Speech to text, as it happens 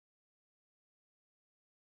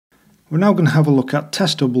We're now going to have a look at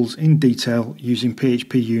test doubles in detail using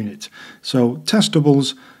PHPUnit. So test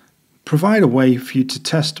doubles provide a way for you to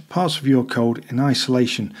test parts of your code in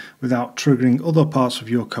isolation without triggering other parts of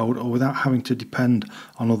your code or without having to depend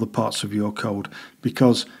on other parts of your code,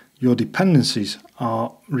 because your dependencies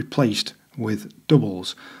are replaced with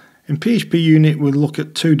doubles. In PHPUnit we'll look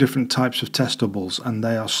at two different types of test doubles, and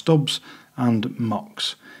they are stubs and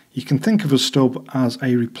mocks. You can think of a stub as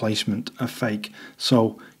a replacement, a fake.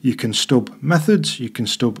 So you can stub methods, you can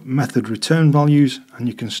stub method return values, and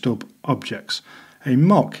you can stub objects. A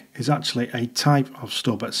mock is actually a type of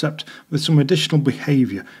stub, except with some additional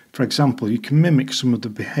behavior. For example, you can mimic some of the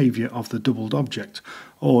behavior of the doubled object,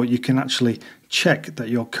 or you can actually check that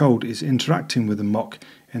your code is interacting with a mock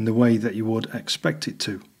in the way that you would expect it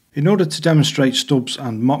to. In order to demonstrate stubs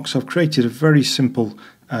and mocks, I've created a very simple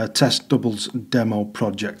test doubles demo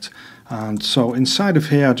project. And so inside of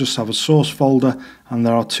here I just have a source folder, and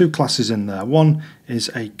there are two classes in there. One is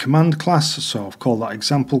a command class, so I've called that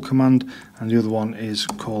example command, and the other one is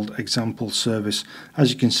called example service. As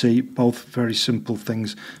you can see, both very simple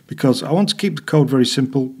things, because I want to keep the code very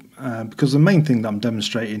simple, because the main thing that I'm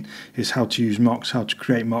demonstrating is how to use mocks, how to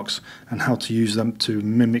create mocks, and how to use them to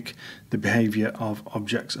mimic the behavior of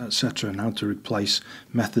objects, etc., and how to replace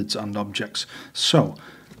methods and objects. So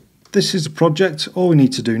this is the project. All we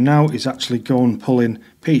need to do now is actually go and pull in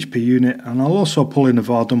PHPUnit, and I'll also pull in a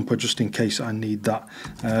var dumper just in case I need that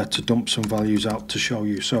to dump some values out to show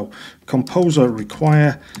you. So composer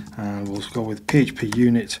require, and we'll go with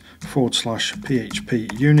PHPUnit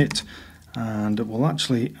 /PHPUnit, and we'll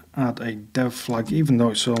actually add a dev flag, even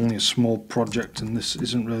though it's only a small project and this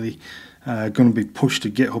isn't really going to be pushed to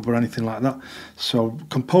GitHub or anything like that. So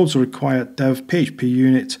composer require dev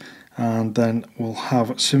PHPUnit, and then we'll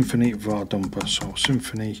have Symfony var dumper. So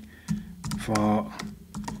Symfony var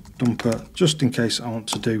dumper, just in case I want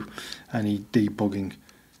to do any debugging.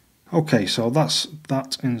 Okay, so that's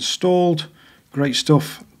that installed. Great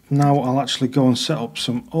stuff. Now I'll actually go and set up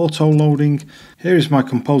some auto loading. Here is my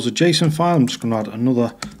composer JSON file. I'm just going to add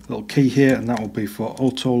another little key here, and that will be for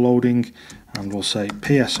auto loading, and we'll say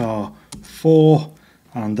PSR4,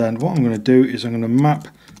 and then what I'm going to do is I'm going to map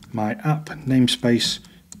my app namespace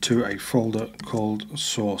to a folder called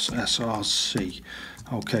source src.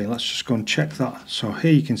 Okay, let's just go and check that. So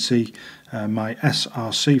here you can see my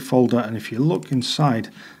src folder, and if you look inside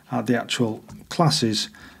at the actual classes,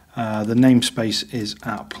 the namespace is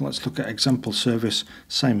app. Let's look at example service,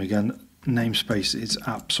 same again, namespace is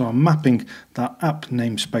app. So I'm mapping that app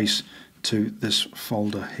namespace to this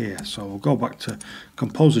folder here. So we'll go back to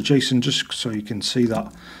composer JSON just so you can see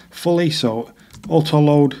that fully. So auto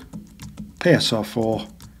load PSR4,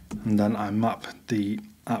 and then I map the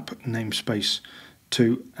app namespace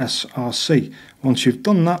to src. Once you've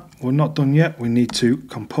done that, we're not done yet. We need to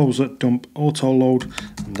composer dump auto load,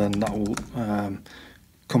 and then that will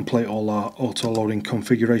complete all our auto loading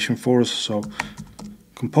configuration for us. So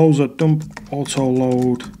composer dump auto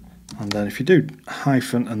load, and then if you do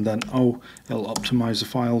hyphen and then O, it'll optimize the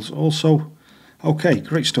files also. Okay,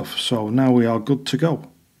 great stuff. So now we are good to go.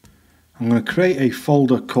 I'm going to create a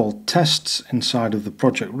folder called tests inside of the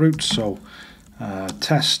project root. So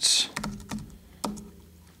tests,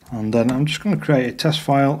 and then I'm just going to create a test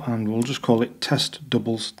file, and we'll just call it test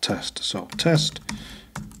doubles test. So test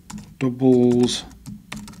doubles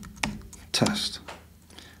test,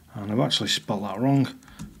 and I've actually spelled that wrong.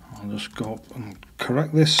 I'll just go up and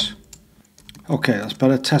correct this. Okay, that's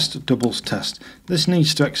better. Test doubles test. This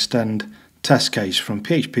needs to extend test case from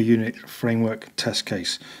PHPUnit framework test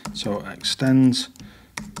case. So extends,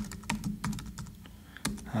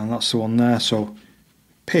 and that's the one there. So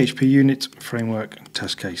PHPUnit framework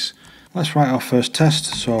test case. Let's write our first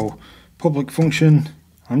test. So public function,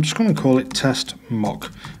 I'm just going to call it test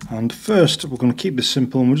mock. And first we're going to keep this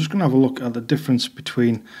simple, and we're just going to have a look at the difference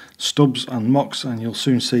between stubs and mocks, and you'll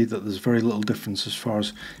soon see that there's very little difference as far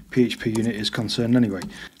as PHPUnit is concerned anyway.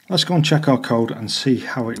 Let's go and check our code and see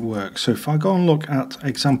how it works. So if I go and look at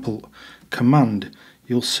example command,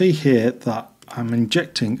 you'll see here that I'm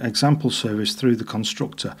injecting example service through the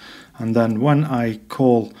constructor, and then when I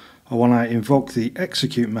call, or when I invoke the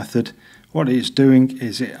execute method, what it's doing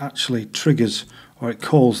is it actually triggers, or it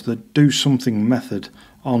calls the do something method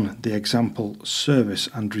on the example service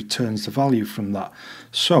and returns the value from that.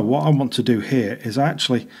 So what I want to do here is I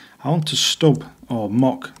want to stub or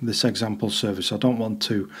mock this example service. I don't want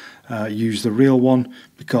to use the real one,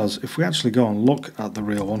 because if we actually go and look at the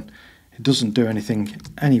real one, it doesn't do anything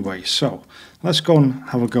anyway. So let's go and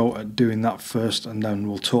have a go at doing that first, and then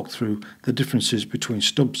we'll talk through the differences between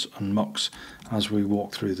stubs and mocks as we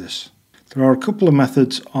walk through this. There are a couple of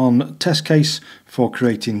methods on test case for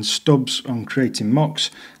creating stubs and creating mocks.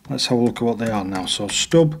 Let's have a look at what they are now. So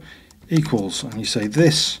stub equals, and you say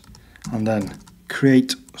this, and then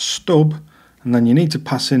create stub, and then you need to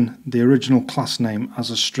pass in the original class name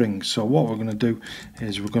as a string. So what we're going to do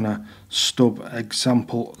is we're going to stub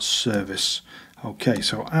example service. Okay,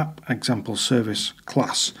 so app example service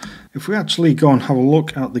class. If we actually go and have a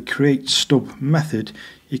look at the create stub method,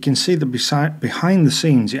 you can see that behind the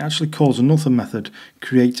scenes it actually calls another method,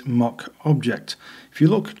 create mock object. If you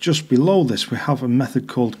look just below this, we have a method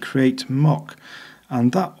called create mock,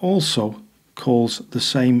 and that also calls the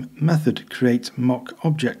same method, create mock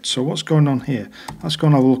object. So what's going on here? Let's go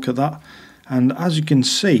and have a look at that. And as you can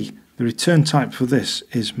see, the return type for this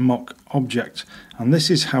is mock object, and this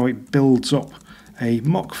is how it builds up a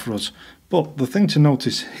mock for us. But the thing to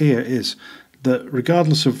notice here is that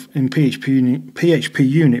regardless of in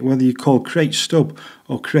PHPUnit whether you call create stub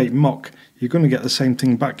or create mock, you're going to get the same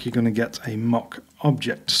thing back. You're going to get a mock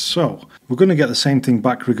object. So we're going to get the same thing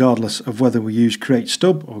back regardless of whether we use create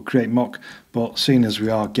stub or create mock, but seeing as we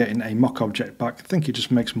are getting a mock object back, I think it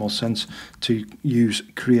just makes more sense to use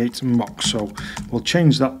create mock. So we'll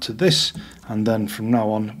change that to this, and then from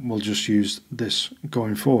now on we'll just use this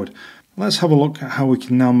going forward. Let's have a look at how we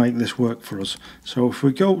can now make this work for us. So if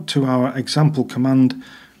we go to our example command,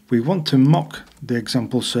 we want to mock the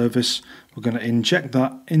example service. We're going to inject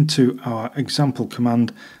that into our example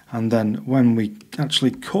command, and then when we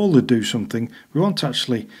actually call the do something, we want to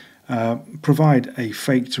actually provide a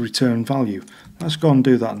faked return value. Let's go and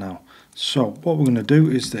do that now. So what we're going to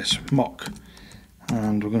do is this mock,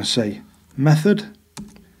 and we're going to say method,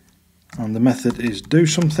 and the method is do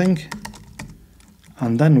something.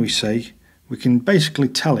 And then we say, we can basically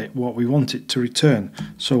tell it what we want it to return.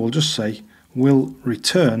 So we'll just say will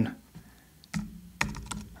return,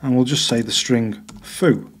 and we'll just say the string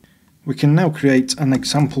foo. We can now create an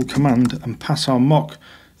example command and pass our mock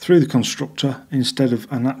through the constructor instead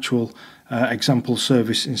of an actual example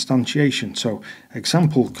service instantiation. So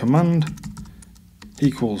example command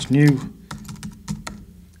equals new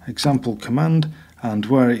example command, and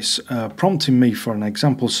where it's prompting me for an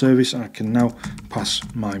example service, I can now pass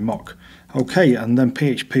my mock. Okay, and then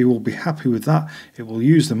PHP will be happy with that. It will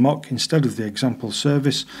use the mock instead of the example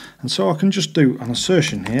service, and so I can just do an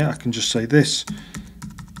assertion here. I can just say this,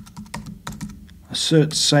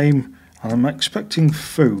 assert same, and I'm expecting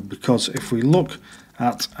foo, because if we look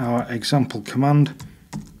at our example command,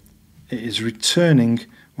 it is returning,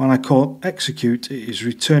 when I call execute, it is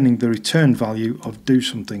returning the return value of do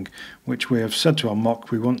something, which we have said to our mock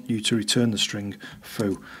we want you to return the string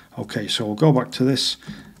foo. Okay, so we'll go back to this,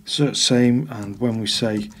 assert same, and when we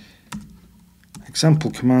say example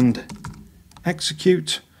command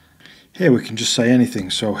execute, here we can just say anything.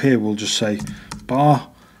 So here we'll just say bar,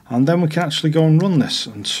 and then we can actually go and run this,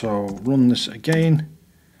 and so run this again,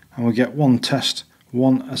 and we get one test,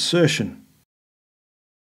 one assertion.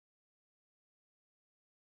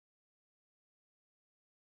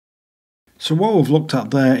 So what we've looked at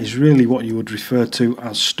there is really what you would refer to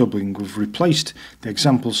as stubbing. We've replaced the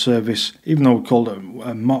example service, even though we called it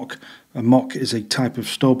a mock. A mock is a type of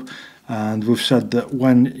stub, and we've said that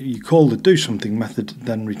when you call the do something method,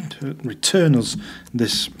 then return us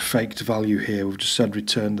this faked value here. We've just said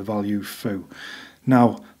return the value foo.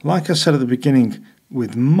 Now, like I said at the beginning,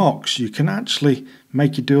 with mocks you can actually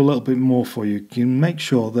make it do a little bit more for you. You can make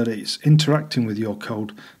sure that it's interacting with your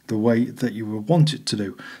code the way that you would want it to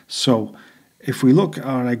do. So if we look at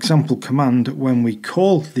our example command, when we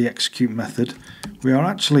call the execute method, we are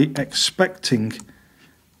actually expecting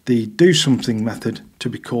the do something method to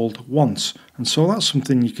be called once, and so that's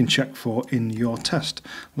something you can check for in your test.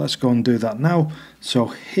 Let's go and do that now. So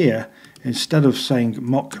here, instead of saying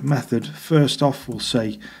mock method, first off we'll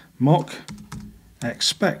say mock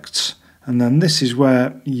expects, and then this is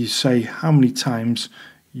where you say how many times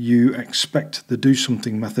you expect the do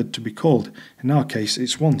something method to be called. In our case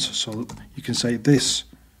it's once, so you can say this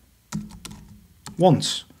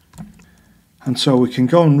once, and so we can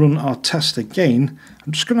go and run our test again.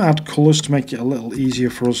 I'm just going to add colours to make it a little easier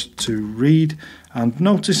for us to read, and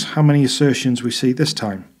notice how many assertions we see this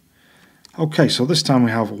time. Okay, so this time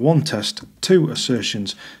we have one test, two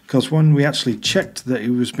assertions, because when we actually checked that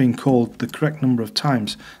it was being called the correct number of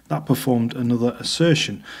times, that performed another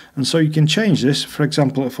assertion. And so you can change this. For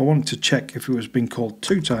example, if I wanted to check if it was being called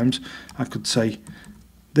 2 times, I could say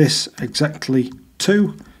this exactly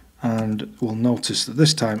 2, and we'll notice that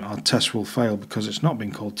this time our test will fail because it's not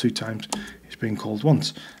being called 2 times, it's being called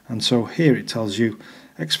once. And so here it tells you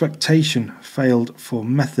expectation failed for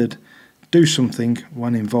method do something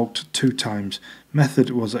when invoked 2 times. Method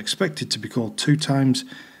was expected to be called 2 times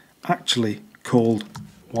actually called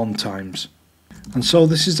 1 times. And so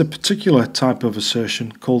this is a particular type of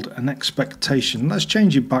assertion called an expectation. Let's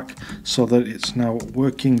change it back so that it's now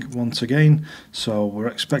working once again. So we're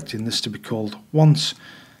expecting this to be called once.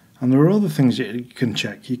 And there are other things that you can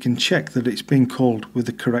check. You can check that it's being called with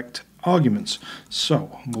the correct arguments.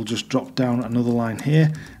 So we'll just drop down another line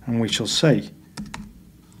here and we shall say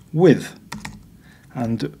with.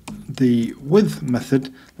 And the with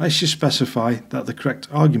method lets you specify that the correct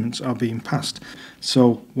arguments are being passed.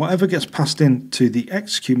 So whatever gets passed into the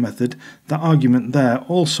execute method, that argument there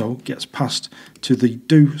also gets passed to the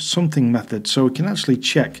do something method. So we can actually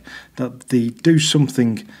check that the do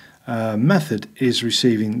something method is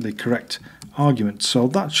receiving the correct argument. So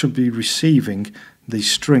that should be receiving the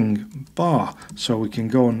string bar. So we can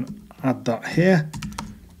go and add that here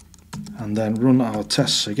and then run our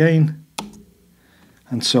tests again.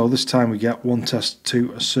 And so this time we get 1 test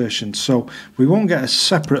 2 assertion. So we won't get a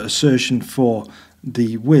separate assertion for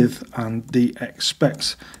the with and the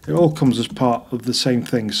expects. It all comes as part of the same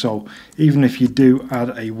thing. So even if you do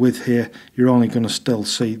add a with here, you're only going to still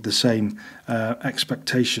see the same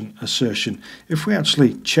expectation assertion. If we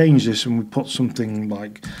actually change this and we put something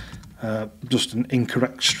like just an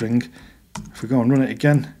incorrect string, if we go and run it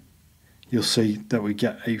again, you'll see that we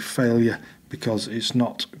get a failure because it's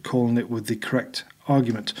not calling it with the correct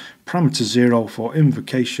argument. Parameter 0 for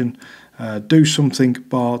invocation, do something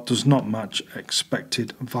bar does not match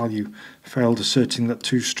expected value, failed asserting that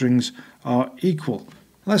 2 strings are equal.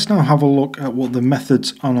 Let's now have a look at what the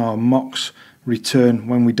methods on our mocks return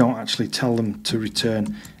when we don't actually tell them to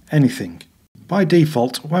return anything. By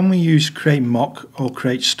default, when we use create mock or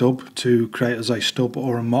create stub to create as a stub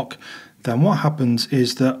or a mock, then what happens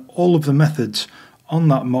is that all of the methods on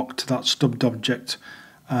that mock to that stubbed object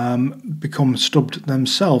become stubbed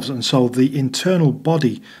themselves, and so the internal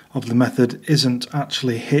body of the method isn't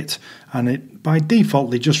actually hit, and it by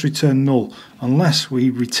default they just return null unless we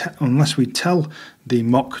tell the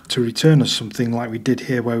mock to return us something like we did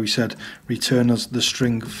here where we said return us the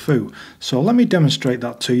string foo. So let me demonstrate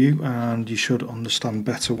that to you and you should understand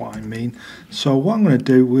better what I mean. So what I'm going to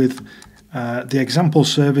do with the example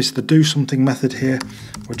service, the do something method here,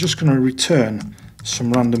 we're just going to return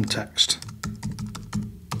some random text.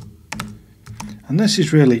 And this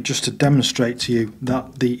is really just to demonstrate to you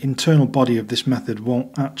that the internal body of this method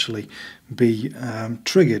won't actually be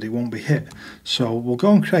triggered, it won't be hit. So we'll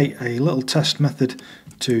go and create a little test method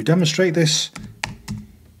to demonstrate this.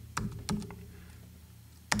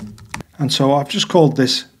 And so I've just called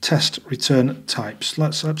this test return types.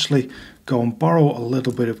 Let's actually go and borrow a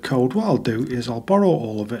little bit of code. What I'll do is I'll borrow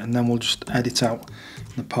all of it and then we'll just edit out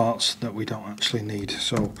the parts that we don't actually need.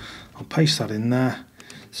 So I'll paste that in there.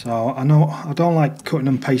 So I know I don't like cutting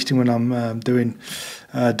and pasting when I'm doing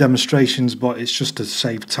demonstrations, but it's just to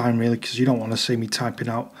save time really, because you don't want to see me typing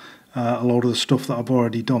out a load of the stuff that I've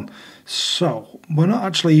already done. So we're not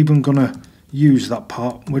actually even going to use that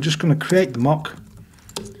part. We're just going to create the mock,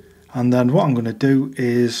 and then what I'm going to do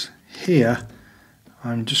is here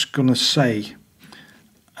I'm just going to say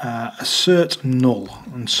assert null,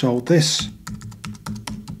 and so this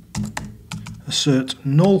assert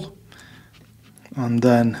null. And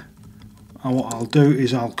then what I'll do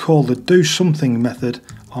is I'll call the do something method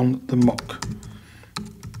on the mock.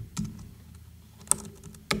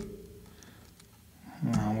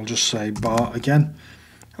 And we'll just say bar again.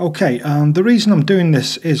 Okay, and the reason I'm doing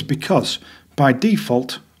this is because by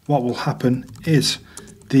default what will happen is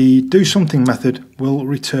the do something method will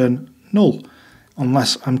return null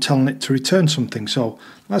unless I'm telling it to return something. So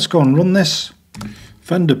let's go and run this.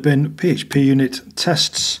 Vendor bin PHPUnit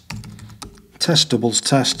tests test doubles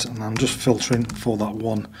test, and I'm just filtering for that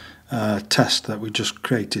one test that we just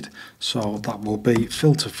created. So that will be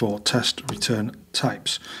filter for test return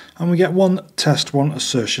types, and we get 1 test 1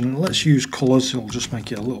 assertion. Let's use colors, it'll just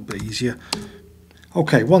make it a little bit easier.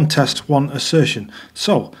 Okay, 1 test 1 assertion.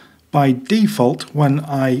 So by default, when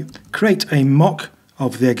I create a mock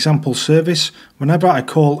of the example service, whenever I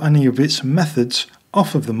call any of its methods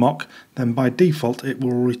off of the mock, then by default it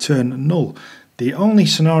will return null. The only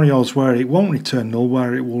scenarios where it won't return null,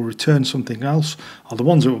 where it will return something else, are the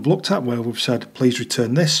ones that we've looked at where we've said please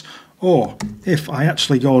return this, or if I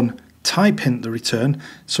actually go and type hint the return.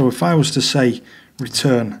 So if I was to say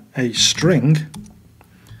return a string,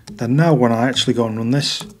 then now when I actually go and run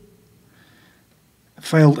this,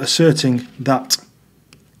 failed asserting that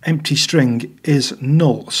empty string is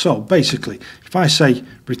null. So basically, if I say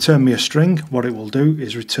return me a string, what it will do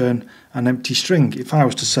is return an empty string. If I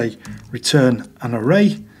was to say return an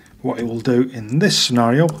array, what it will do in this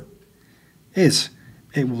scenario is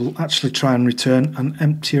it will actually try and return an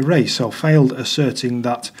empty array. So failed asserting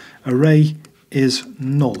that array is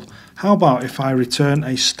null. How about if I return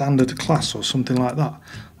a standard class or something like that?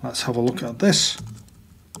 Let's have a look at this.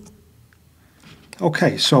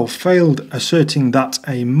 Okay, so failed asserting that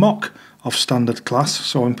a mock of standard class.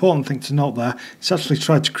 So important thing to note there, it's actually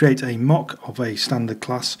tried to create a mock of a standard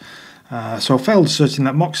class. So failed asserting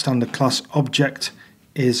that mock standard class object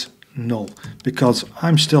is null, because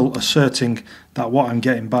I'm still asserting that what I'm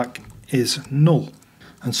getting back is null.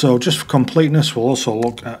 And so just for completeness, we'll also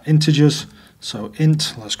look at integers. So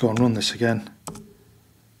int, let's go and run this again.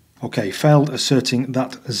 Okay, failed asserting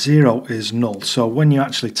that 0 is null. So when you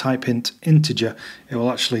actually type int integer, it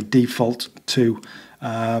will actually default to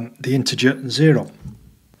the integer 0.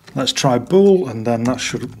 Let's try bool, and then that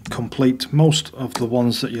should complete most of the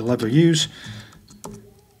ones that you'll ever use.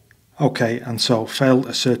 Okay, and so failed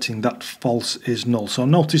asserting that false is null. So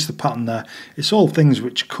notice the pattern there. It's all things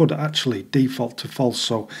which could actually default to false.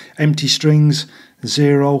 So empty strings,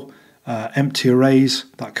 0, empty arrays,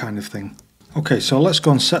 that kind of thing. Okay, so let's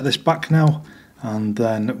go and set this back now, and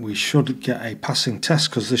then we should get a passing test,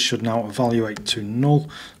 because this should now evaluate to null.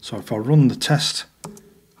 So if I run the test,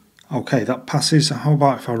 okay, that passes. How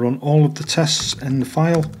about if I run all of the tests in the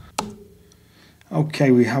file?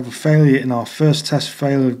 Okay, we have a failure in our first test,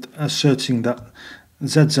 failed asserting that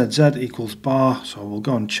ZZZ equals bar, so we'll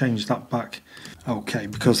go and change that back. Okay,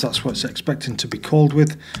 because that's what it's expecting to be called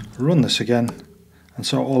with. Run this again, and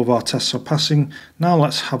so all of our tests are passing. Now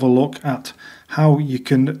let's have a look at how you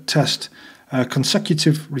can test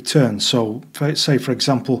consecutive returns. So say for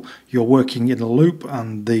example you're working in a loop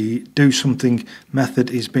and the do something method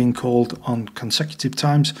is being called on consecutive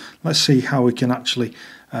times. Let's see how we can actually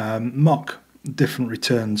mock different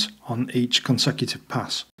returns on each consecutive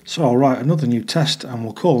pass. So I'll write another new test, and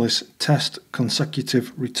we'll call this test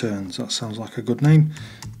consecutive returns. That sounds like a good name.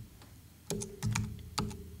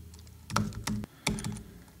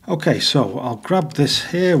 Okay, so I'll grab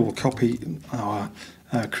this here, we'll copy our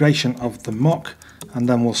creation of the mock, and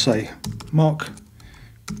then we'll say mock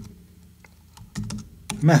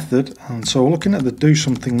method. And so we're looking at the do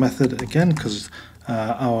something method again, because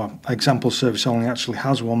our example service only actually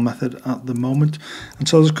has one method at the moment. And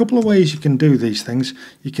so there's a couple of ways you can do these things.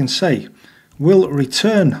 You can say will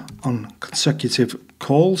return on consecutive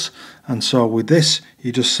calls, and so with this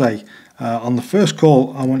you just say on the first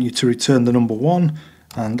call I want you to return the number 1,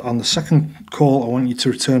 and on the second call I want you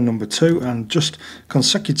to return number 2, and just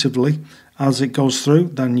consecutively as it goes through,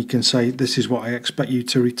 then you can say this is what I expect you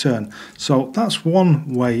to return. So that's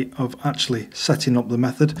one way of actually setting up the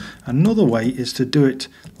method. Another way is to do it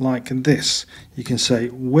like this. You can say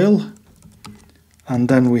will, and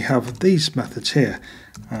then we have these methods here,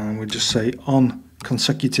 and we just say on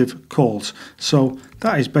consecutive calls. So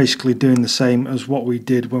that is basically doing the same as what we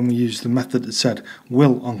did when we used the method that said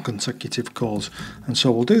will on consecutive calls. And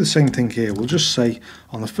so we'll do the same thing here. We'll just say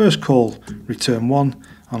on the first call return 1,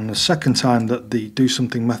 on the second time that the do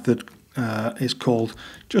something method is called,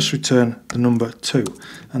 just return the number 2.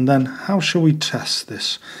 And then how shall we test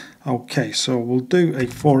this? Okay, so we'll do a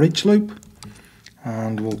for each loop,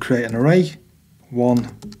 and we'll create an array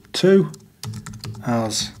 1, 2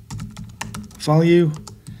 as value,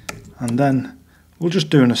 and then we'll just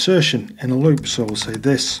do an assertion in a loop. So we'll say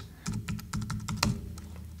this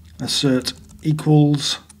assert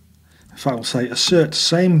equals, in fact we'll say assert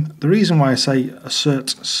same. The reason why I say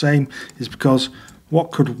assert same is because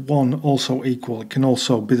what could 1 also equal? It can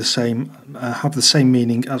also be the same, have the same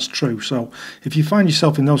meaning as true. So if you find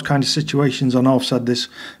yourself in those kind of situations, I know I've said this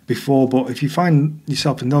before, but if you find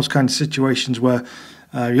yourself in those kind of situations where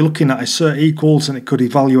you're looking at assert equals and it could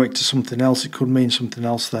evaluate to something else, it could mean something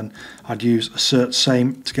else, then I'd use assert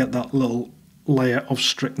same to get that little layer of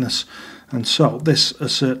strictness. And so this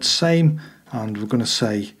assert same, and we're going to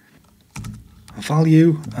say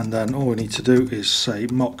value, and then all we need to do is say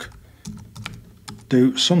mock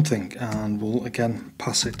do something, and we'll again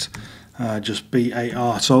pass it just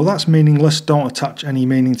BAR. So that's meaningless, don't attach any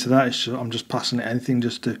meaning to that. It's just, I'm just passing it anything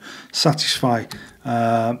just to satisfy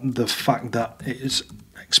the fact that it is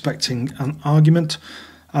expecting an argument.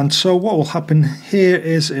 And so what will happen here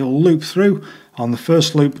is it will loop through. On the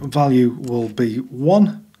first loop value will be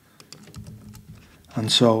 1, and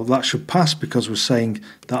so that should pass because we're saying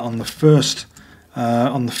that on the first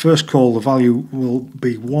call the value will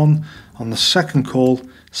be 1. On the second call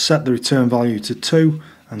set the return value to 2,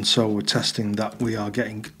 and so we're testing that we are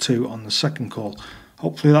getting 2 on the second call.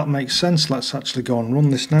 Hopefully that makes sense. Let's actually go and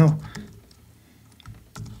run this now.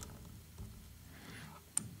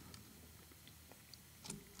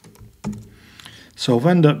 So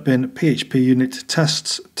vendor bin PHPUnit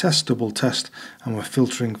tests, test double test, and we're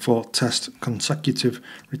filtering for test consecutive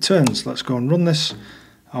returns. Let's go and run this.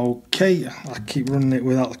 Okay, I keep running it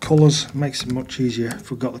without the colours, makes it much easier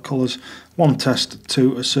if we've got the colours. 1 test,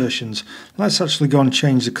 2 assertions. Let's actually go and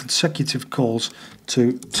change the consecutive calls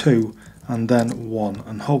to 2 and then 1,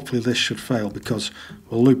 and hopefully this should fail because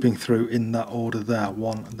we're looping through in that order there,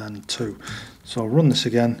 1 then 2. So run this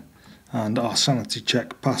again and our sanity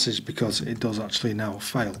check passes because it does actually now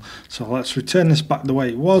fail. So let's return this back the way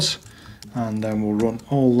it was, and then we'll run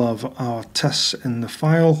all of our tests in the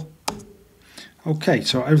file. Okay,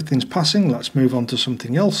 so everything's passing. Let's move on to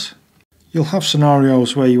something else. You'll have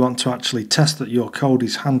scenarios where you want to actually test that your code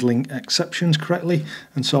is handling exceptions correctly,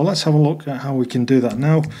 and so let's have a look at how we can do that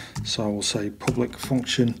now. So we'll say public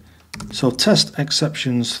function, so test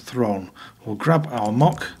exceptions thrown. We'll grab our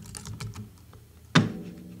mock,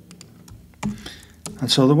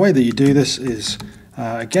 and so the way that you do this is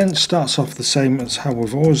again starts off the same as how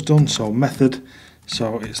we've always done, so method,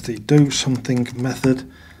 so it's the do something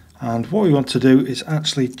method. And what we want to do is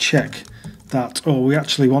actually check that, or we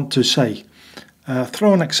actually want to say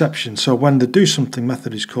throw an exception. So when the do something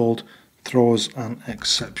method is called, throw us an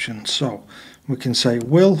exception. So we can say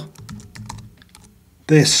will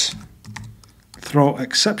this throw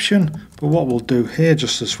exception, but what we'll do here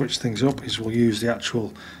just to switch things up is we'll use the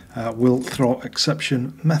actual will throw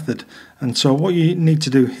exception method. And so what you need to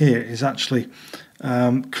do here is actually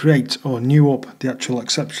create or new up the actual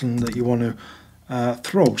exception that you want to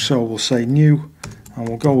throw. So we'll say new, and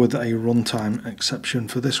we'll go with a runtime exception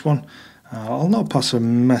for this one. I'll not pass a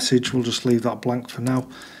message, we'll just leave that blank for now.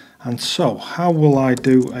 And so how will I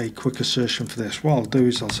do a quick assertion for this? What I'll do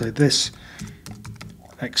is I'll say this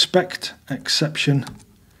expect exception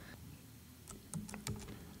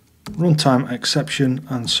runtime exception,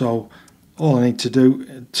 and so all I need to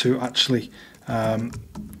do to actually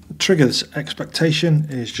trigger this expectation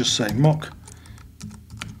is just say mock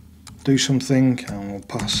do something, and we'll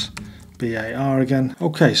pass BAR again.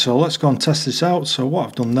 Okay, so let's go and test this out. So what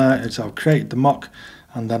I've done there is I've created the mock,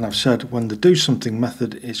 and then I've said when the do something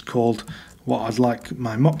method is called, what I'd like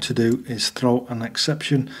my mock to do is throw an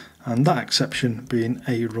exception, and that exception being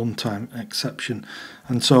a runtime exception.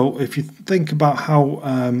 And so if you think about how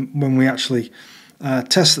when we actually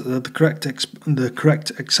test that the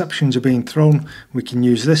correct exceptions are being thrown, we can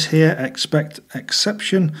use this here, expect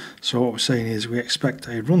exception. So what we're saying is we expect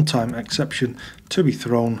a runtime exception to be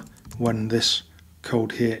thrown when this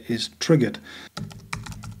code here is triggered.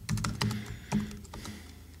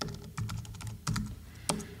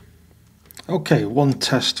 Okay, 1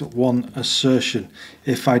 test, 1 assertion.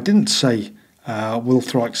 If I didn't say will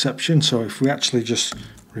throw exception, so if we actually just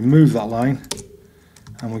remove that line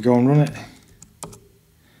and we go and run it,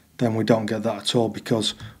 then we don't get that at all,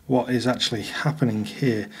 because what is actually happening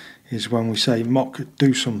here is when we say mock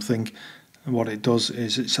do something, what it does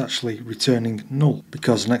is it's actually returning null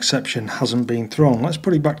because an exception hasn't been thrown. Let's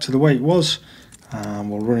put it back to the way it was,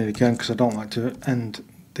 and we'll run it again because I don't like to end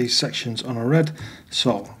these sections on a red.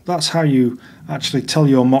 So that's how you actually tell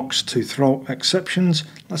your mocks to throw exceptions.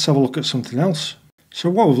 Let's have a look at something else. So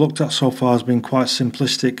what we've looked at so far has been quite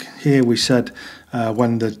simplistic. Here we said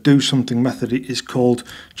when the do something method is called,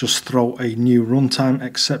 just throw a new runtime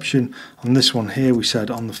exception. On this one here we said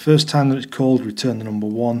on the first time that it's called, return the number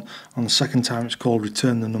 1. On the second time it's called,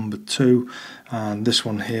 return the number 2. And this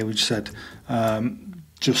one here we said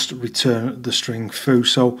just return the string foo.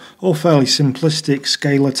 So all fairly simplistic,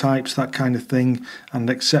 scalar types, that kind of thing,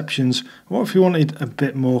 and exceptions. What if you wanted a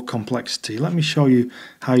bit more complexity? Let me show you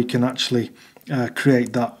how you can actually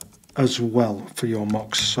create that as well for your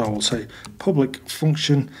mocks. So we'll say public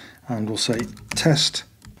function, and we'll say test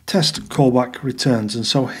callback returns. And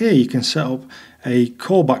so here you can set up a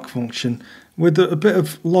callback function with a bit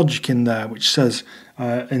of logic in there, which says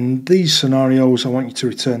in these scenarios I want you to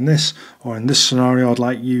return this, or in this scenario I'd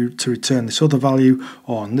like you to return this other value,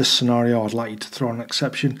 or in this scenario I'd like you to throw an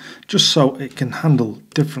exception, just so it can handle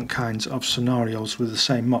different kinds of scenarios with the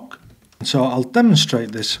same mock. And so I'll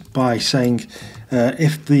demonstrate this by saying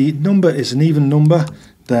if the number is an even number,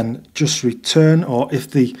 then just return, or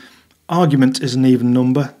if the argument is an even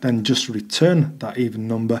number, then just return that even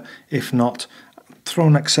number. If not, throw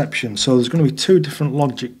an exception. So there's going to be 2 different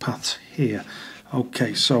logic paths here.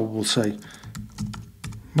 Okay, so we'll say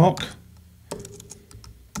mock,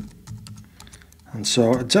 and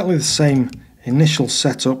so exactly the same initial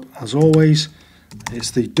setup as always.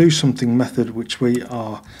 It's the do something method which we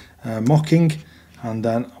are mocking, and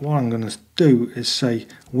then what I'm going to do is say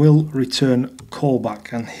will return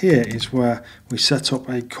callback, and here is where we set up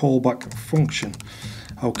a callback function.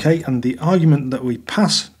 Okay, and the argument that we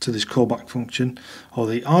pass to this callback function, or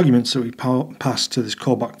the arguments that we pass to this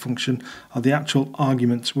callback function, are the actual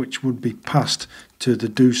arguments which would be passed to the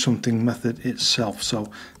do something method itself.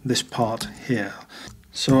 So this part here.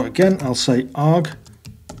 So again, I'll say arg,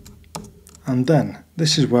 and then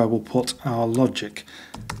this is where we'll put our logic.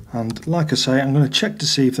 And like I say, I'm going to check to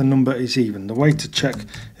see if the number is even. The way to check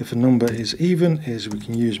if a number is even is we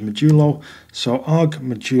can use modulo. So arg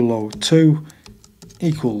modulo 2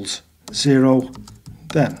 equals 0.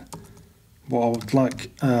 Then what I would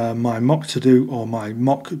like my mock to do, or my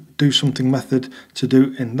mock do something method to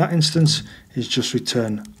do in that instance, is just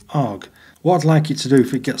return arg. What I'd like it to do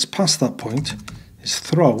if it gets past that point is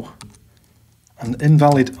throw an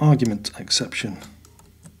invalid argument exception.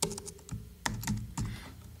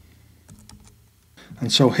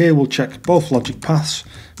 And so here we'll check both logic paths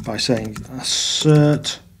by saying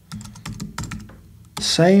assert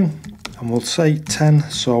same, and we'll say 10,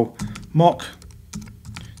 so mock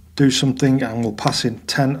do something, and we'll pass in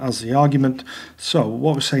 10 as the argument. So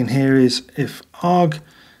what we're saying here is if arg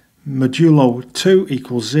modulo 2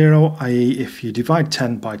 equals 0, i.e. if you divide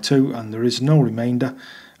 10 by 2 and there is no remainder,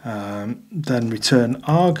 then return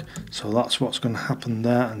arg. So that's what's going to happen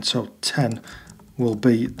there, and so 10 will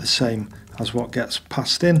be the same as what gets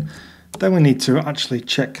passed in. Then we need to actually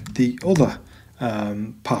check the other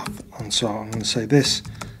path, and so I'm going to say this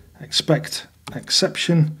expect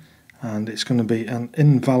exception, and it's going to be an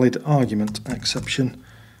invalid argument exception,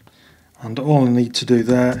 and all I need to do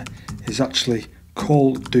there is actually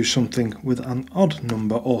call do something with an odd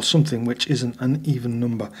number, or something which isn't an even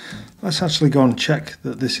number. Let's actually go and check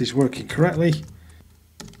that this is working correctly.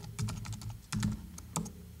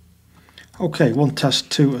 Okay, one test,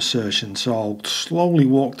 two assertion, so I'll slowly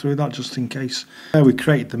walk through that just in case. There we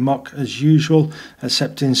created the mock as usual,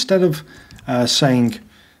 except instead of saying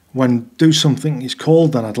when do something is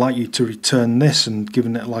called, then I'd like you to return this, and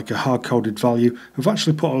giving it like a hard-coded value, we've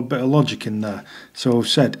actually put a bit of logic in there. So we've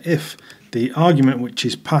said if the argument which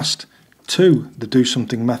is passed to the do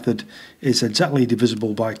something method is exactly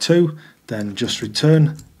divisible by 2, then just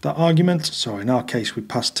return that argument. So in our case we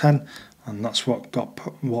passed 10, and that's what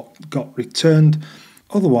got returned.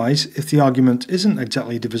 Otherwise, if the argument isn't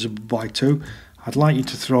exactly divisible by 2, I'd like you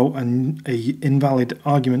to throw an invalid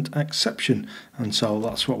argument exception, and so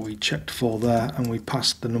that's what we checked for there, and we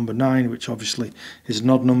passed the number 9, which obviously is an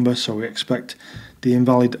odd number, so we expect the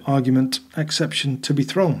invalid argument exception to be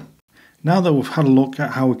thrown. Now that we've had a look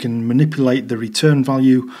at how we can manipulate the return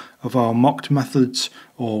value of our mocked methods,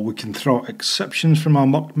 or we can throw exceptions from our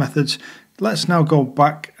mocked methods, let's now go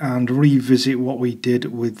back and revisit what we did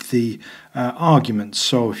with the arguments.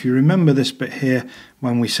 So if you remember this bit here,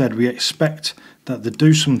 when we said we expect that the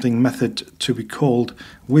do something method to be called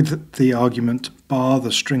with the argument bar,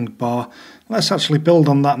 the string bar, let's actually build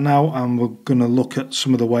on that now, and we're going to look at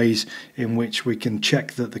some of the ways in which we can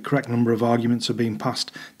check that the correct number of arguments are being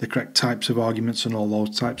passed, the correct types of arguments, and all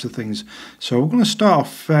those types of things. So we're going to start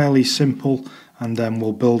off fairly simple, and then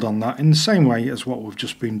we'll build on that in the same way as what we've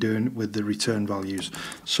just been doing with the return values.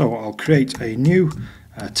 So I'll create a new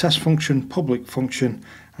test function, public function,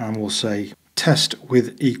 and we'll say test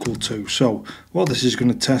with equal to. So what this is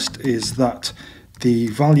going to test is that the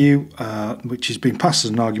value which is being passed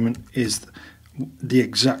as an argument is the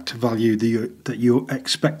exact value that you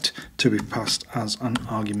expect to be passed as an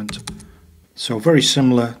argument. So very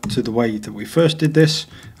similar to the way that we first did this,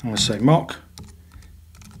 I'm going to say mock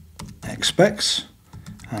expects,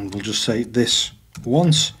 and we'll just say this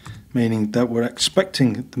once, meaning that we're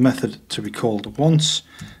expecting the method to be called once,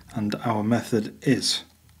 and our method is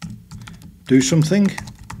do something.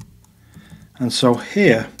 And so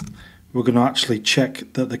here we're going to actually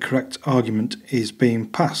check that the correct argument is being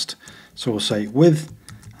passed. So we'll say with,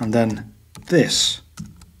 and then this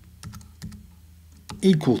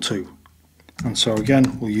equal to, and so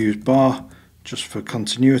again we'll use bar just for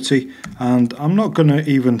continuity, and I'm not going to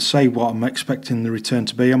even say what I'm expecting the return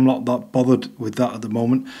to be. I'm not that bothered with that at the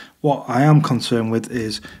moment. What I am concerned with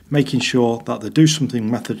is making sure that the do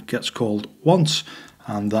something method gets called once,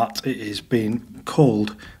 and that it is being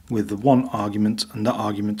called with the one argument, and that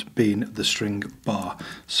argument being the string bar.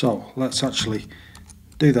 So let's actually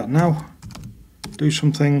do that now. Do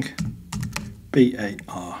something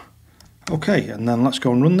bar. Okay, and then let's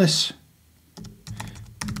go and run this.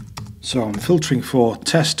 So I'm filtering for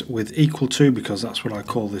test with equal to, because that's what I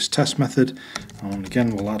call this test method, and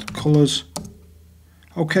again we'll add colours.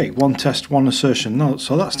 Okay, one test, one assertion. No,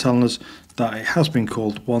 so that's telling us that it has been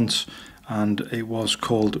called once, and it was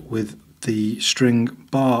called with the string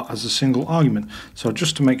bar as a single argument. So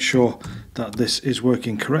just to make sure that this is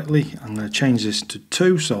working correctly, I'm going to change this to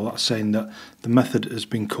 2, so that's saying that the method has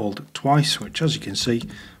been called twice, which as you can see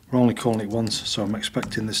we're only calling it once, so I'm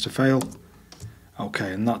expecting this to fail.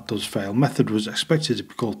 Okay, and that does fail. Method was expected to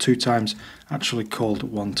be called 2 times, actually called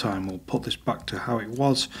 1 time. We'll put this back to how it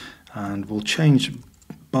was and we'll change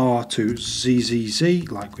bar to ZZZ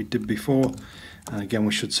like we did before, and again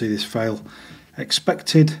we should see this fail.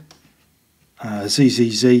 Expected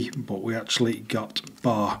ZZZ, but we actually got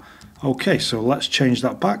bar. Okay, so let's change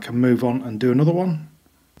that back and move on and do another one.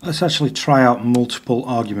 Let's actually try out multiple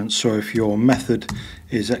arguments. So if your method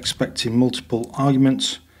is expecting multiple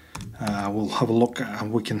arguments, we'll have a look at how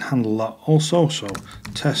we can handle that also. So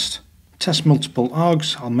test multiple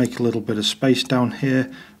args. I'll make a little bit of space down here,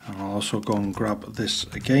 and I'll also go and grab this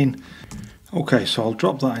again. Okay, so I'll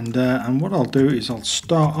drop that in there, and what I'll do is I'll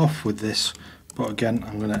start off with this, but again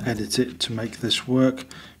I'm going to edit it to make this work.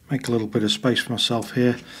 Make a little bit of space for myself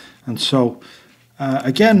here, and so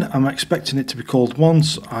again I'm expecting it to be called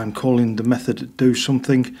once. I'm calling the method do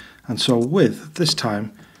something, and so with this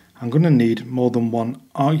time I'm going to need more than one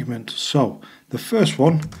argument. So the first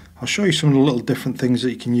one, I'll show you some of the little different things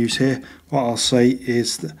that you can use here. What I'll say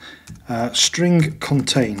is that string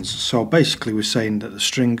contains. So basically we're saying that the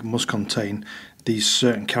string must contain these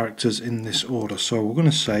certain characters in this order. So we're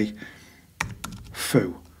going to say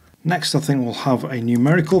foo. Next I think we'll have a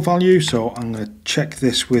numerical value, so I'm going to check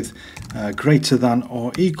this with greater than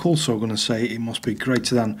or equal. So we're going to say it must be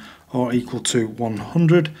greater than or equal to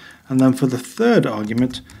 100, and then for the third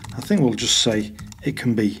argument I think we'll just say it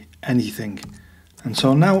can be anything. And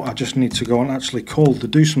so now I just need to go and actually call the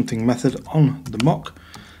do something method on the mock,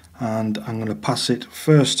 and I'm going to pass it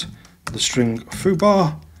first the string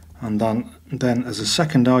foobar, and then as a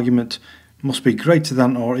second argument must be greater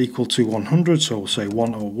than or equal to 100, so we'll say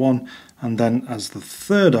 101, and then as the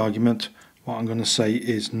third argument what I'm going to say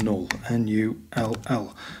is null,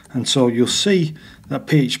 N-U-L-L. And so you'll see that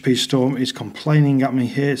PHP Storm is complaining at me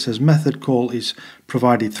here. It says method call is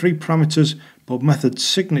provided 3 parameters, but method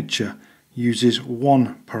signature uses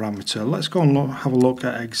 1 parameter. Let's go and have a look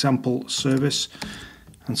at example service.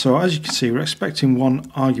 And so as you can see, we're expecting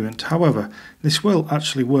 1 argument. However, this will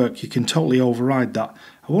actually work. You can totally override that.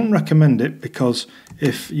 I wouldn't recommend it, because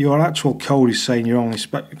if your actual code is saying you're only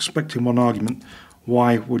expecting 1 argument,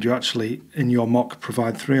 why would you actually in your mock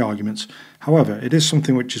provide 3 arguments? However, it is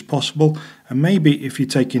something which is possible, and maybe if you're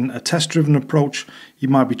taking a test-driven approach, you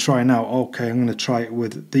might be trying out, okay, I'm going to try it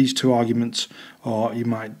with these 2 arguments, or you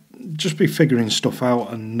might just be figuring stuff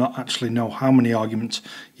out and not actually know how many arguments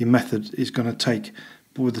your method is going to take.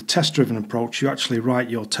 But with the test-driven approach, you actually write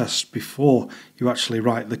your tests before you actually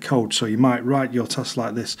write the code. So you might write your test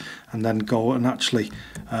like this and then go and actually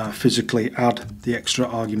physically add the extra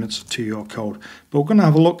arguments to your code. But we're going to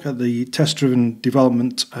have a look at the test-driven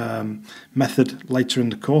development method later in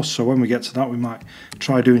the course. So when we get to that, we might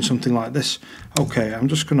try doing something like this. Okay, I'm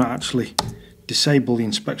just going to actually disable the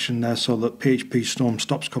inspection there so that PHP Storm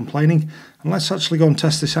stops complaining. And let's actually go and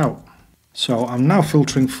test this out. So I'm now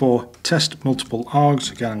filtering for test multiple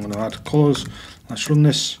args. Again, I'm going to add colours. Let's run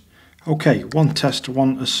this. Okay, 1 test,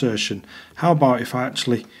 1 assertion. How about if I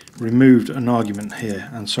actually removed an argument here,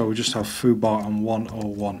 and so we just have foobar and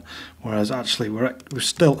 101, whereas actually we're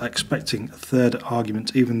still expecting a third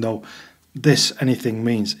argument, even though this anything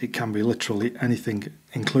means it can be literally anything,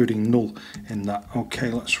 including null in that.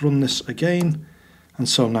 Okay, let's run this again. And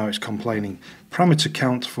so now it's complaining. Parameter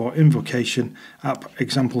count for invocation app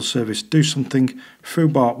example service do something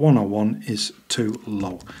foobar 101 is too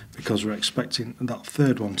low, because we're expecting that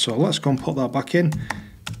third one. So let's go and put that back in.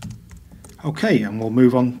 Okay, and we'll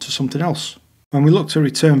move on to something else. When we looked at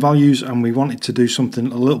return values and we wanted to do something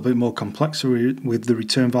a little bit more complex with the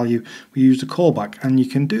return value, we used a callback, and you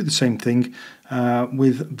can do the same thing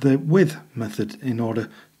with the with method in order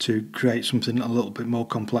to create something a little bit more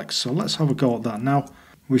complex. So let's have a go at that now.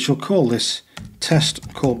 We shall call this test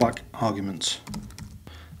callback arguments.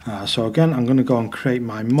 So again, I'm going to go and create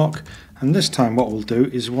my mock, and this time what we'll do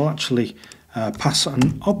is we'll actually pass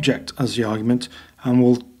an object as the argument, and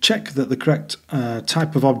we'll check that the correct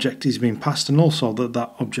type of object is being passed, and also that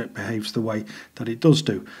that object behaves the way that it does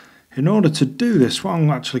do. In order to do this, what I'm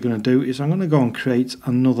actually going to do is I'm going to go and create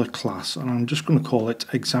another class, and I'm just going to call it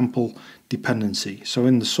example dependency. So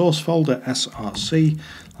in the source folder src,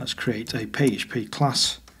 let's create a PHP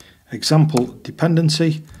class example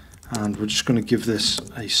dependency, and we're just going to give this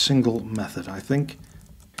a single method, I think.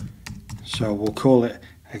 So we'll call it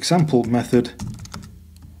example method,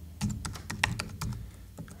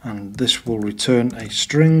 and this will return a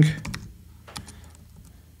string.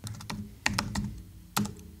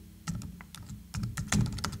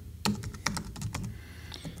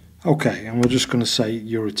 Okay, and we're just going to say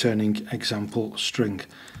you're returning example string.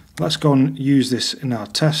 Let's go and use this in our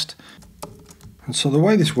test. And so the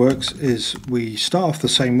way this works is we start off the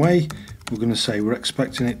same way. We're going to say we're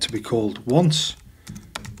expecting it to be called once.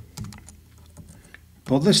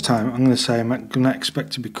 But this time I'm going to say I'm going to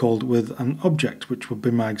expect to be called with an object, which would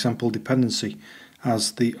be my example dependency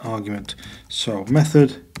as the argument. So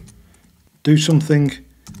method, do something,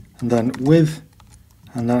 and then with,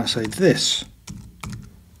 and then I say this,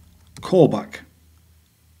 callback.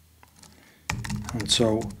 And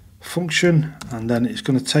so function, and then it's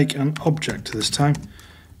going to take an object this time.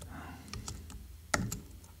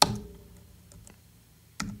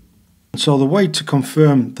 And so the way to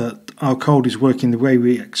confirm that our code is working the way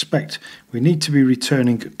we expect, we need to be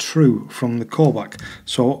returning true from the callback.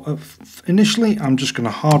 So initially I'm just going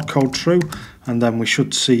to hard code true, and then we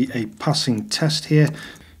should see a passing test here.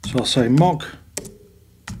 So I'll say mock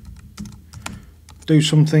do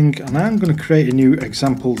something, and I'm going to create a new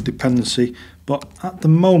example dependency, but at the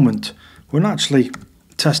moment we're not actually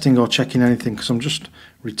testing or checking anything because I'm just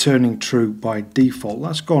returning true by default.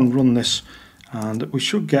 Let's go and run this, and we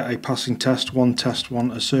should get a passing test,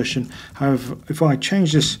 one assertion. However, if I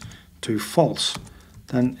change this to false,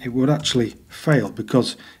 then it would actually fail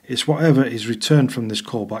because it's whatever is returned from this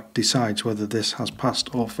callback decides whether this has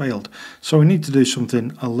passed or failed. So we need to do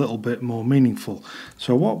something a little bit more meaningful.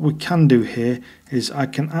 So what we can do here is I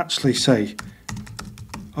can actually say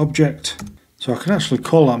object. So I can actually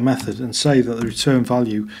call that method and say that the return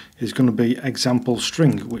value is going to be example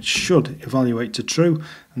string, which should evaluate to true,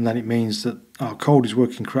 and then it means that our code is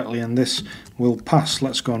working correctly and this will pass.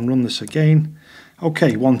 Let's go and run this again.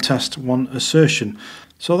 Okay, one test, one assertion.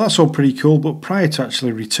 So that's all pretty cool, but prior to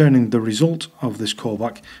actually returning the result of this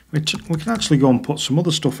callback, we can actually go and put some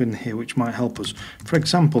other stuff in here which might help us. For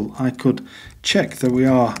example, I could check that we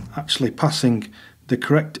are actually passing the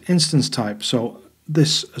correct instance type. So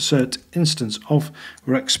this assert instance of,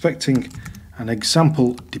 we're expecting an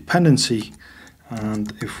example dependency,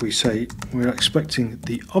 and if we say we're expecting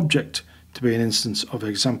the object to be an instance of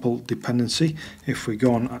example dependency, if we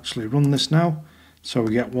go and actually run this now, so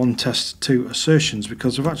we get one test, two assertions,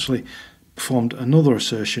 because we've actually performed another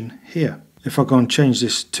assertion here. If I go and change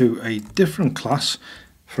this to a different class,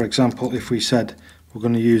 for example, if we said we're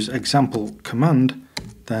going to use example command,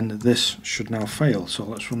 then this should now fail. So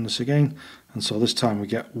let's run this again, and so this time we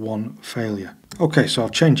get one failure. Okay, so I'll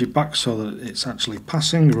change it back so that it's actually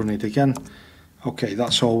passing, run it again. Okay,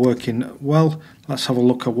 that's all working well. Let's have a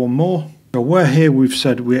look at one more. So where here we've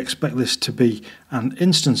said we expect this to be an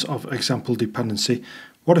instance of example dependency,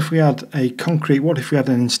 what if we had an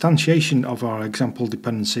instantiation of our example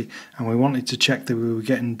dependency and we wanted to check that we were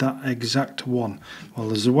getting that exact one? Well,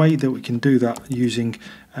 there's a way that we can do that using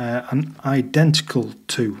an identical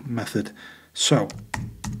to method. So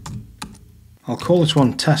I'll call this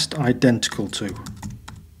one test identical to.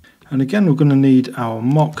 And again, we're going to need our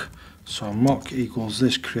mock. So mock equals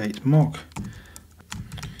this, create mock.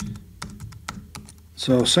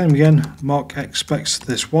 So same again, mock expects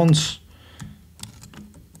this once,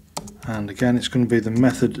 and again it's going to be the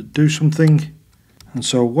method do something. And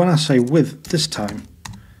so when I say with this time,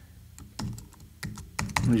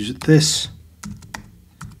 I'll use this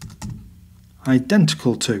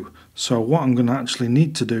identical to. So what I'm going to actually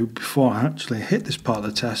need to do before I actually hit this part of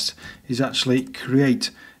the test is actually create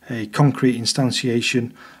a concrete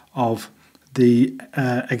instantiation of the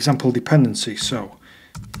example dependency. So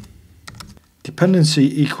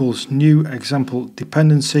dependency equals new example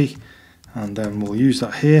dependency, and then we'll use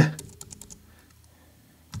that here.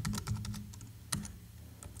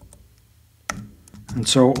 And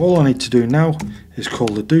so all I need to do now is call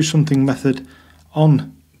the do something method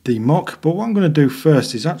on the mock, but what I'm going to do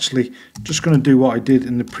first is actually just going to do what I did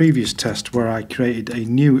in the previous test where I created a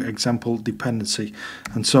new example dependency.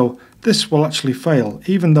 And so this will actually fail.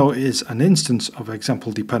 Even though it is an instance of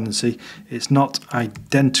example dependency, it's not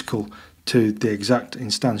identical to the exact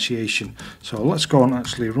instantiation. So let's go and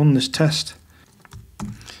actually run this test.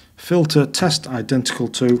 Filter test identical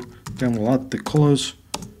to, then we'll add the colors.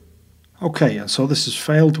 Okay, and so this has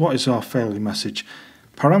failed. What is our failure message?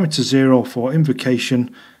 Parameter 0 for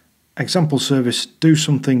invocation, example service do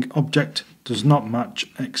something object does not match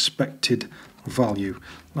expected value.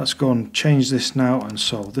 Let's go and change this now, and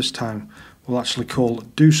so this time we'll actually call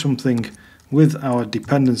do something with our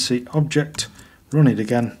dependency object, run it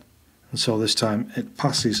again, and so this time it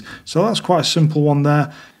passes. So that's quite a simple one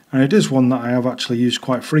there, and it is one that I have actually used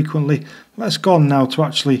quite frequently. Let's go on now to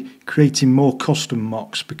actually creating more custom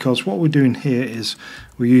mocks, because what we're doing here is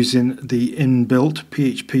we're using the inbuilt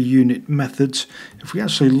PHPUnit methods. If we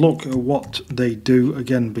actually look at what they do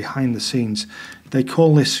again behind the scenes, they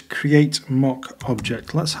call this create mock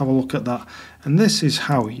object. Let's have a look at that. And this is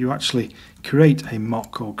how you actually create a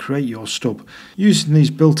mock or create your stub. Using these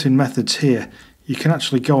built-in methods here, you can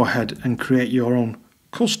actually go ahead and create your own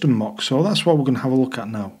custom mock. So that's what we're going to have a look at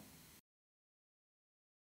now.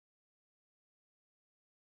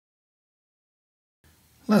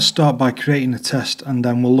 Let's start by creating a test, and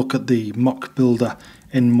then we'll look at the mock builder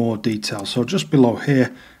in more detail. So just below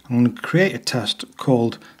here, I'm going to create a test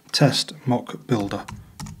called test mock builder.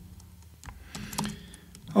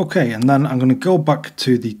 Okay, and then I'm going to go back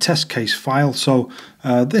to the test case file. So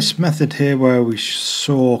this method here where we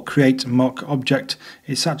saw create mock object,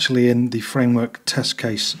 it's actually in the framework test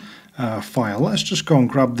case file. Let's just go and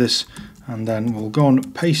grab this, and then we'll go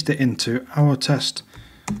and paste it into our test,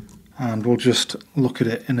 and we'll just look at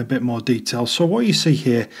it in a bit more detail. So what you see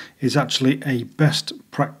here is actually a best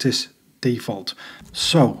practice default.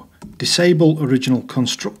 So disable original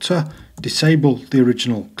constructor, disable the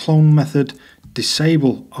original clone method,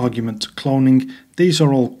 disable argument cloning. These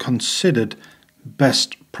are all considered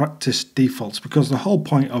best practice defaults, because the whole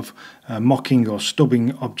point of mocking or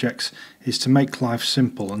stubbing objects is to make life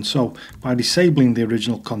simple. And so by disabling the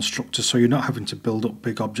original constructor, so you're not having to build up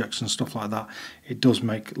big objects and stuff like that, it does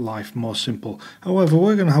make life more simple. However,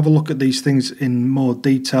 we're going to have a look at these things in more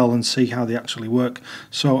detail and see how they actually work.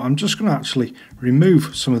 So I'm just going to actually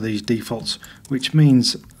remove some of these defaults, which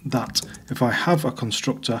means that if I have a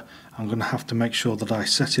constructor, I'm going to have to make sure that I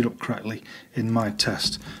set it up correctly in my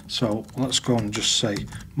test. So let's go and just say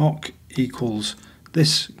mock equals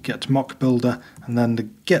this get mock builder, and then the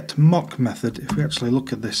get mock method, if we actually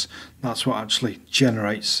look at this, that's what actually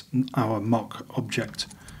generates our mock object.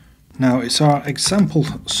 Now it's our example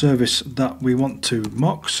service that we want to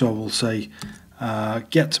mock, so we'll say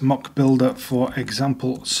get mock builder for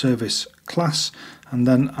example service class, and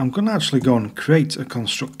then I'm going to actually go and create a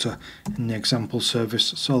constructor in the example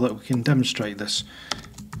service so that we can demonstrate this.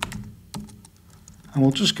 And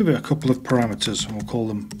we'll just give it a couple of parameters, and we'll call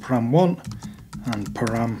them param1 and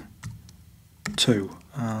param2,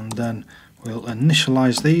 and then we'll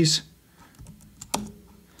initialize these.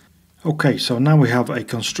 Okay, so now we have a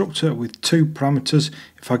constructor with two parameters.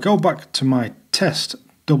 If I go back to my test,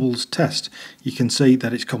 doubles test, you can see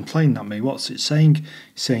that it's complaining at me. What's it saying?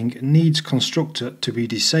 It's saying needs constructor to be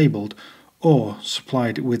disabled or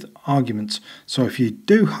supplied with arguments. So if you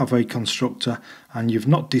do have a constructor and you've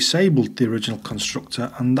not disabled the original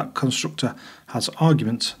constructor and that constructor has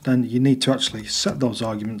arguments, then you need to actually set those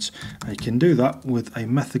arguments, and you can do that with a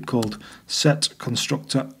method called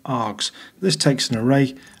setConstructorArgs. This takes an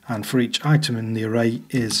array, and for each item in the array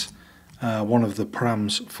is one of the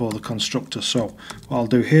params for the constructor. So what I'll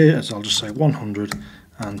do here is I'll just say 100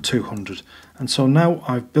 and 200, and so now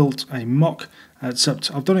I've built a mock,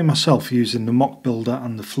 except I've done it myself using the mock builder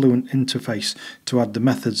and the Fluent interface to add the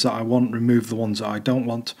methods that I want, remove the ones that I don't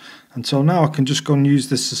want. And so now I can just go and use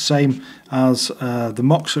this the same as the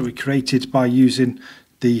mocks that we created by using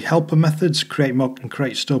the helper methods. Create mock and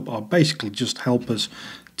create stub are basically just helpers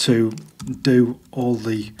to do all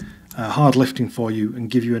the hard lifting for you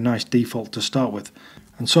and give you a nice default to start with.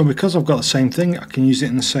 And so because I've got the same thing, I can use it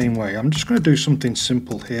in the same way. I'm just going to do something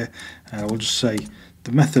simple here. We'll just say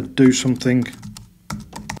the method do something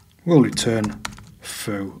will return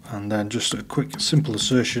foo, and then just a quick simple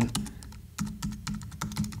assertion,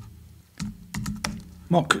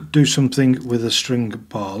 mock do something with a string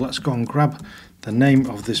bar. Let's go and grab the name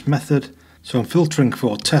of this method. So I'm filtering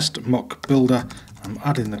for test mock builder, I'm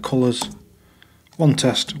adding the colours, one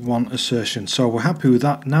test, one assertion. So we're happy with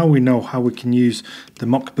that. Now we know how we can use the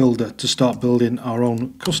mock builder to start building our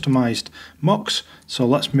own customized mocks. So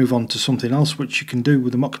let's move on to something else which you can do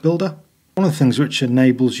with the mock builder. One of the things which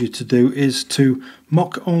enables you to do is to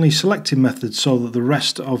mock only selected methods so that the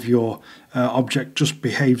rest of your object just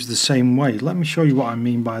behaves the same way. Let me show you what I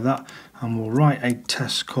mean by that, and we'll write a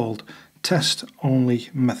test called test only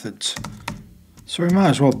methods. So we might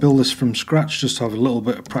as well build this from scratch, just to have a little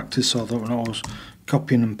bit of practice so that we're not always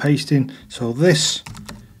copying and pasting. So this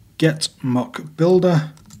get mock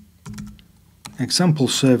builder example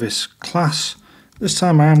service class. This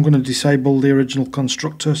time I am going to disable the original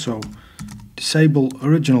constructor, so disable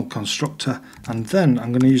original constructor, and then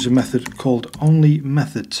I'm going to use a method called only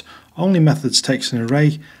methods. Only methods takes an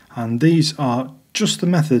array, and these are just the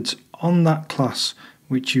methods on that class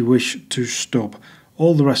which you wish to stub.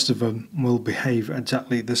 All the rest of them will behave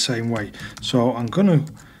exactly the same way. So I'm going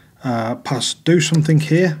to pass do something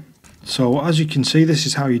here. So as you can see, this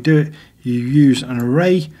is how you do it. you use an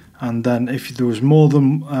array, and then if there was more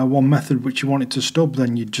than one method which you wanted to stub,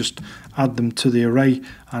 then you just add them to the array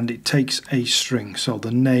and it takes a string. So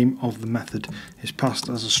the name of the method is passed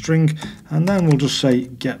as a string, and then we'll just say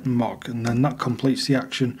get mock, and then that completes the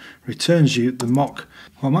action, returns you the mock.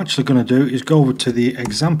 What I'm actually going to do is go over to the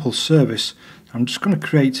example service. I'm just going to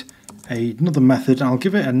create another method. I'll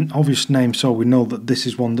give it an obvious name so we know that this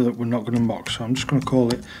is one that we're not going to mock. So I'm just going to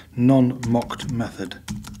call it non-mocked method.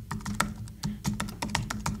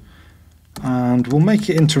 And we'll make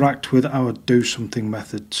it interact with our do something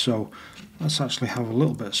method. So let's actually have a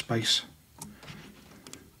little bit of space.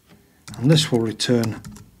 And this will return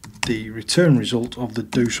the return result of the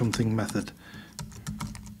do something method.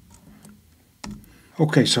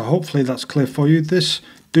 Okay, so hopefully that's clear for you. This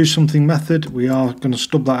do something method, we are going to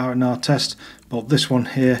stub that out in our test, but this one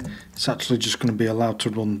here, it's actually just going to be allowed to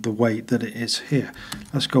run the way that it is here.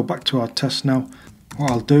 Let's go back to our test now. What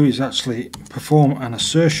I'll do is actually perform an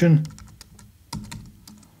assertion.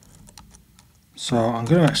 So I'm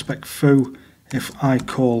going to expect foo if I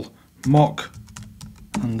call mock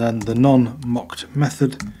and then the non-mocked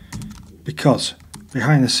method, because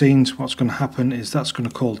behind the scenes what's going to happen is that's going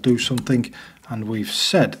to call do something, and we've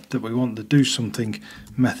said that we want the do something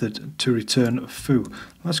method to return foo.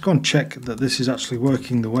 Let's go and check that this is actually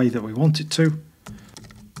working the way that we want it to.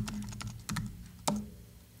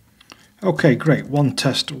 Okay, great, one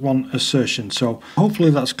test, one assertion. So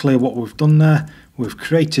hopefully that's clear what we've done there. We've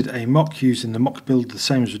created a mock using the mock build the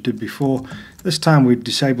same as we did before. This time we've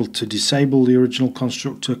disabled to disable the original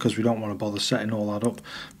constructor because we don't want to bother setting all that up.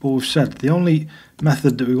 But we've said the only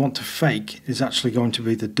method that we want to fake is actually going to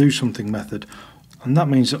be the do something method. And that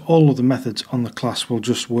means that all of the methods on the class will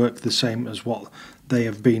just work the same as what they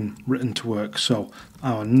have been written to work. So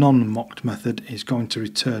our non-mocked method is going to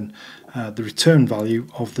return the return value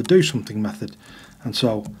of the do something method. And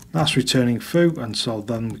so that's returning foo, and so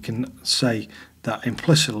then we can say that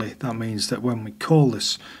implicitly that means that when we call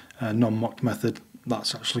this non-mocked method,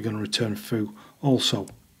 that's actually going to return foo also.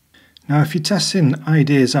 Now if you're testing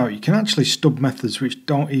ideas out, you can actually stub methods which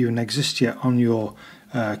don't even exist yet on your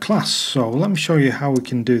class. So let me show you how we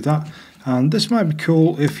can do that. And this might be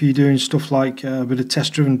cool if you're doing stuff like a bit of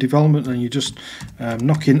test-driven development and you're just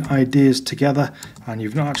knocking ideas together and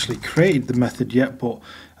you've not actually created the method yet, but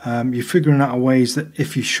you're figuring out ways that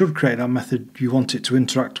if you should create that method, you want it to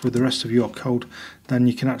interact with the rest of your code, then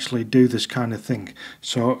you can actually do this kind of thing.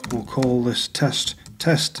 So we'll call this test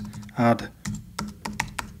add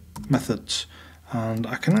methods. And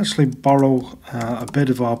I can actually borrow a bit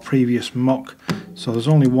of our previous mock. So there's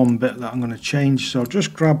only one bit that I'm going to change. So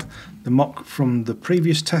just grab the mock from the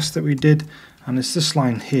previous test that we did, and it's this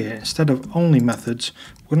line here. Instead of only methods,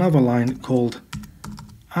 we're going to have a line called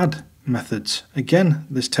add methods. Again,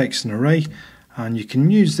 this takes an array, and you can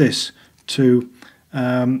use this to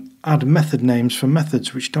add method names for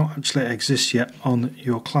methods which don't actually exist yet on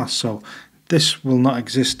your class. So this will not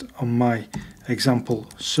exist on my example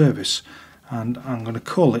service, and I'm going to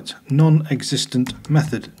call it non-existent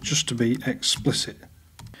method just to be explicit.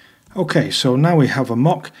 Okay, so now we have a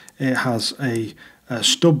mock. It has a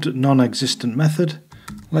stubbed non-existent method.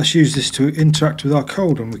 Let's use this to interact with our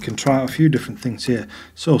code, and we can try out a few different things here.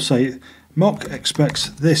 So say mock expects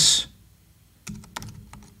this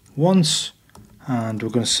once, and we're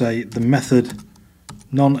going to say the method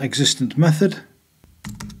non-existent method.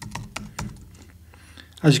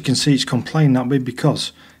 As you can see, it's complaining at me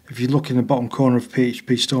because if you look in the bottom corner of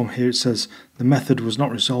PHP Storm here, it says the method was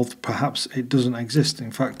not resolved. Perhaps it doesn't exist.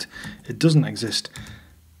 In fact, it doesn't exist.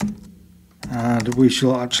 And we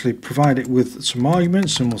shall actually provide it with some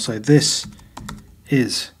arguments, and we'll say this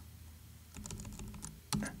is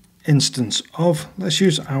instance of. Let's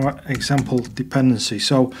use our example dependency.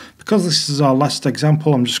 So because this is our last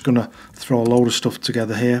example, I'm just going to throw a load of stuff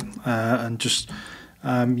together here and just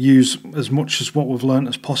use as much as what we've learned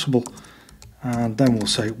as possible. And then we'll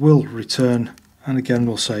say will return, and again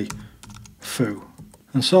we'll say foo.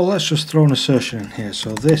 And so let's just throw an assertion in here.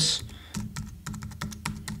 So this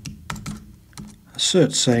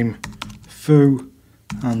assert same foo,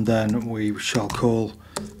 and then we shall call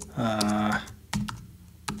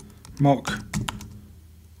mock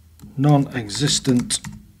non-existent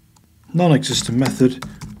method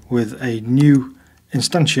with a new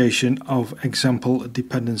instantiation of example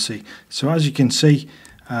dependency. So as you can see,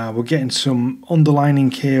 we're getting some underlining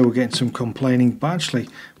here, we're getting some complaining, but actually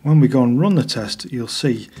when we go and run the test, you'll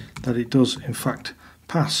see that it does in fact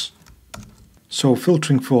pass. So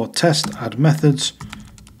filtering for test add methods,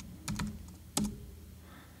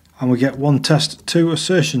 and we get one test, two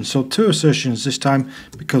assertions. So two assertions this time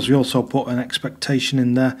because we also put an expectation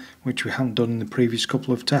in there, which we hadn't done in the previous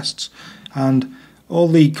couple of tests. And all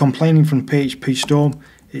the complaining from PHP Storm,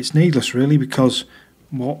 it's needless really, because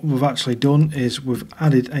what we've actually done is we've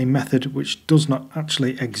added a method which does not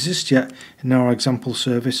actually exist yet in our example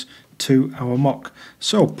service to our mock.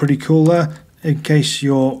 So pretty cool there. In case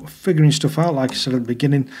you're figuring stuff out, like I said at the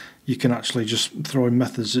beginning, you can actually just throw in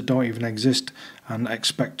methods that don't even exist and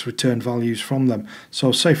expect to return values from them.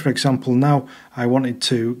 So say for example now I wanted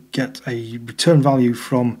to get a return value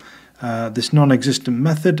from this non-existent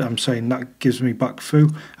method. I'm saying that gives me back foo.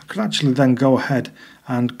 I could actually then go ahead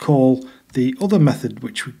and call the other method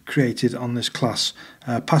which we created on this class,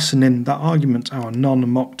 passing in that argument, our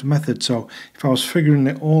non-mocked method. So if I was figuring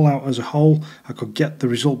it all out as a whole, I could get the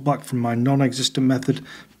result back from my non-existent method,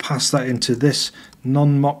 pass that into this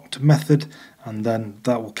non-mocked method, and then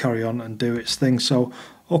that will carry on and do its thing. So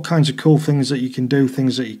all kinds of cool things that you can do,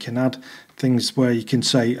 things that you can add, things where you can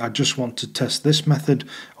say I just want to test this method,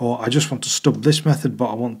 or I just want to stub this method but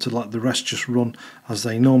I want to let the rest just run as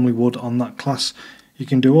they normally would on that class. You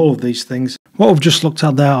can do all of these things. What we've just looked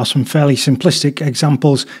at there are some fairly simplistic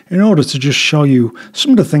examples in order to just show you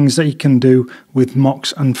some of the things that you can do with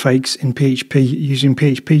mocks and fakes in PHP using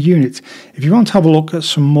PHPUnit. If you want to have a look at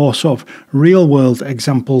some more sort of real world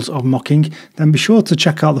examples of mocking, then be sure to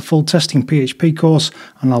check out the full testing PHP course,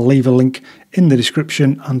 and I'll leave a link in the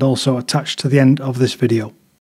description and also attached to the end of this video.